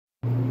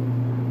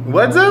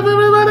What's up,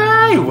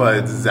 everybody?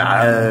 What's up?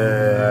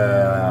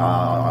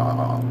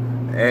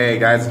 Hey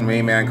guys, it's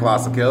me, man,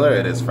 Colossal Killer.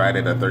 It is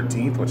Friday the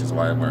 13th, which is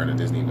why I'm wearing a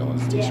Disney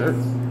Villains t-shirt.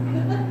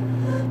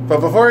 Yes. But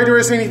before I do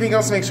anything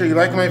else, make sure you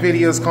like my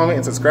videos, comment,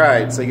 and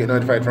subscribe so you get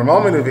notified from all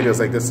my new videos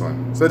like this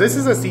one. So this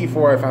is a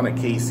C4 I found at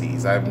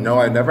Casey's. I've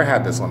never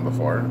had this one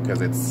before because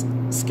it's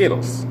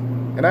Skittles.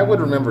 And I would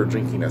remember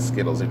drinking a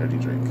Skittles energy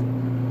drink.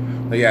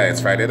 But yeah,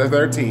 it's Friday the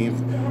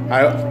 13th.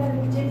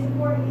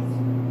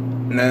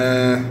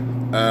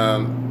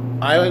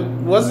 I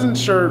wasn't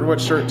sure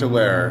what shirt to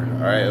wear.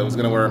 Alright, I was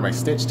gonna wear my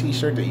Stitch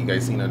t-shirt that you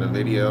guys seen in the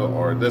video,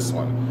 or this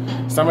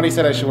one. Somebody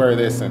said I should wear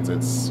this since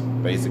it's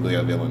basically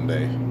a villain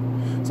day.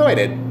 So I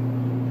did.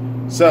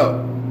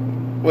 So,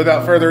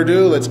 without further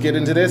ado, let's get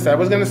into this. I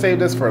was gonna save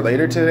this for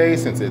later today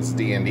since it's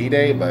D&D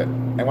day, but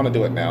I want to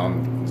do it now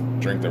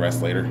and drink the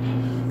rest later.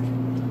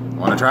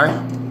 Wanna try?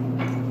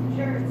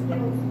 Sure,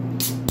 Skittles.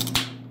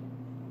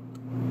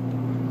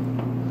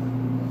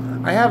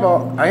 I have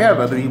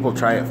other people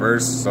try it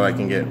first so I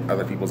can get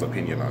other people's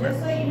opinion on it.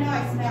 Just so you know,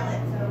 I smell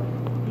it, so.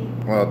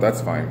 Well, that's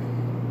fine.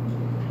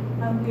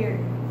 I'm weird,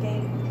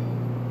 okay?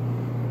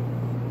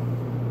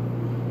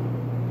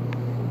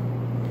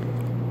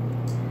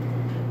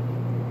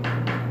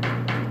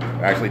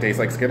 It actually tastes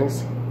like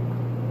Skittles?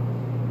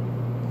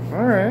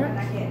 Alright.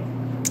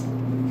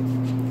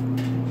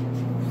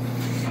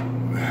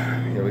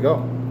 Here we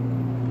go.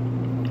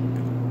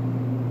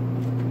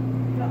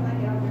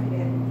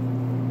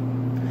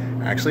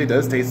 Actually, it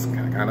does taste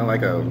kind of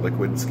like a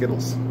liquid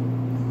Skittles.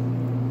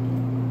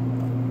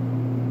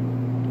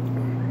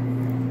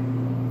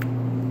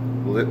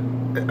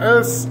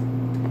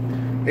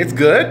 It's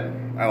good.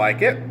 I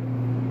like it.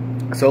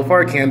 So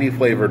far, candy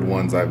flavored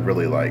ones I've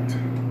really liked. The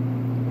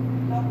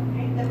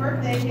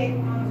birthday cake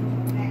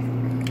one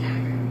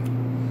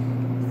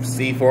next.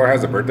 C4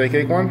 has a birthday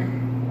cake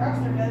one?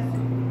 Rockstar does.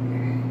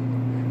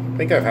 I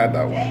think I've had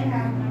that one. Bang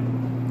has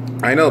one.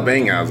 I know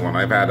Bang has one.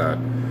 I've had a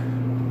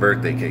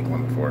birthday cake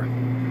one before.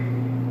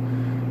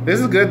 This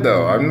is good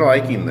though. I'm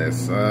liking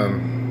this.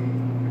 I'm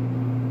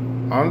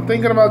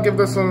thinking about give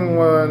this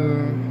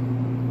one.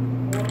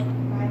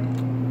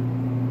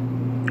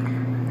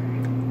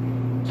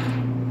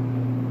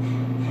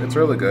 It's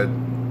really good.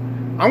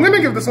 I'm gonna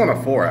give this one a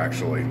 4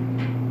 actually.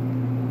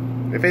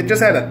 If it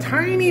just had a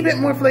tiny bit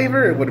more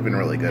flavor, it would have been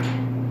really good.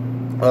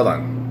 Hold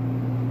on.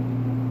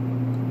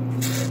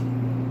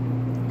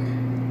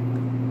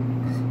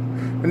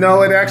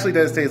 No, it actually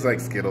does taste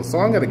like Skittles, so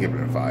I'm gonna give it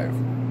a 5.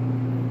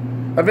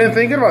 I've been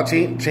thinking about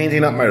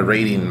changing up my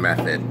rating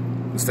method.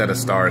 Instead of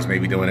stars,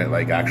 maybe doing it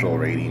like actual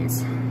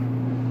ratings.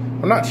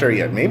 I'm not sure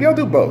yet. Maybe I'll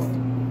do both.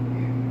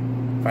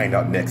 Find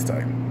out next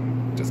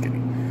time. Just kidding.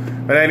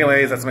 But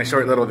anyways, that's my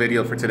short little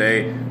video for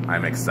today.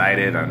 I'm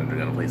excited. I'm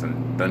gonna play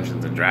some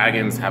Dungeons and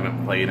Dragons.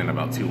 Haven't played in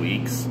about 2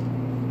 weeks.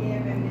 Yeah,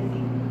 I've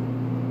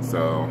been busy.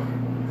 So,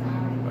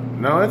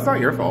 no, it's not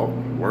your fault.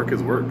 Work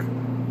is work.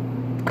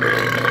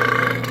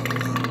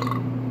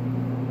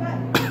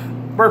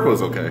 Burp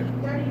was okay.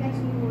 30 next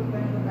week we're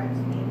going to go back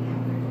to D&D on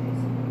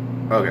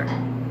Thursdays. Okay.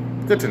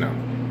 Good to know.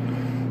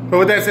 But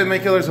with that said, my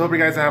killers, hope you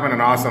guys are having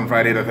an awesome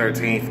Friday the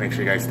 13th. Make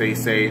sure you guys stay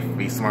safe,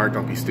 be smart,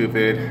 don't be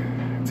stupid.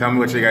 Tell me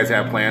what you guys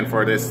have planned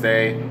for this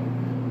day.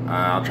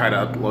 I'll try to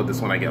upload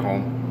this when I get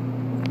home.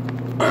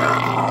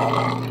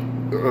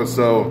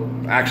 So,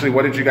 actually,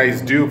 what did you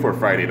guys do for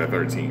Friday the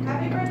 13th?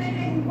 Happy birthday,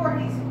 Jason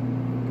Voorhees.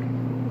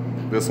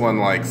 This one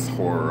likes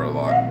horror a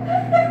lot.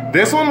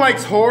 This one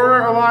likes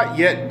horror a lot,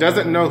 yet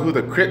doesn't know who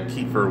the Crypt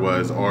Keeper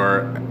was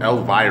or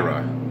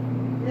Elvira.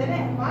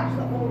 Didn't watch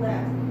the old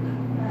ass.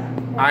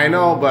 I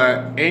know,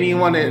 but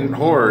anyone in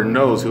horror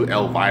knows who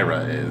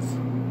Elvira is.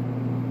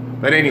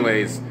 But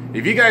anyways,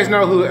 if you guys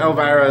know who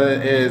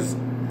Elvira is,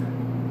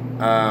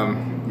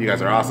 you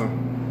guys are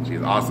awesome.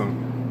 She's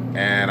awesome.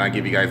 And I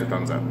give you guys a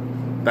thumbs up.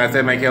 That's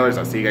it, my killers.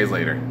 I'll see you guys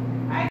later.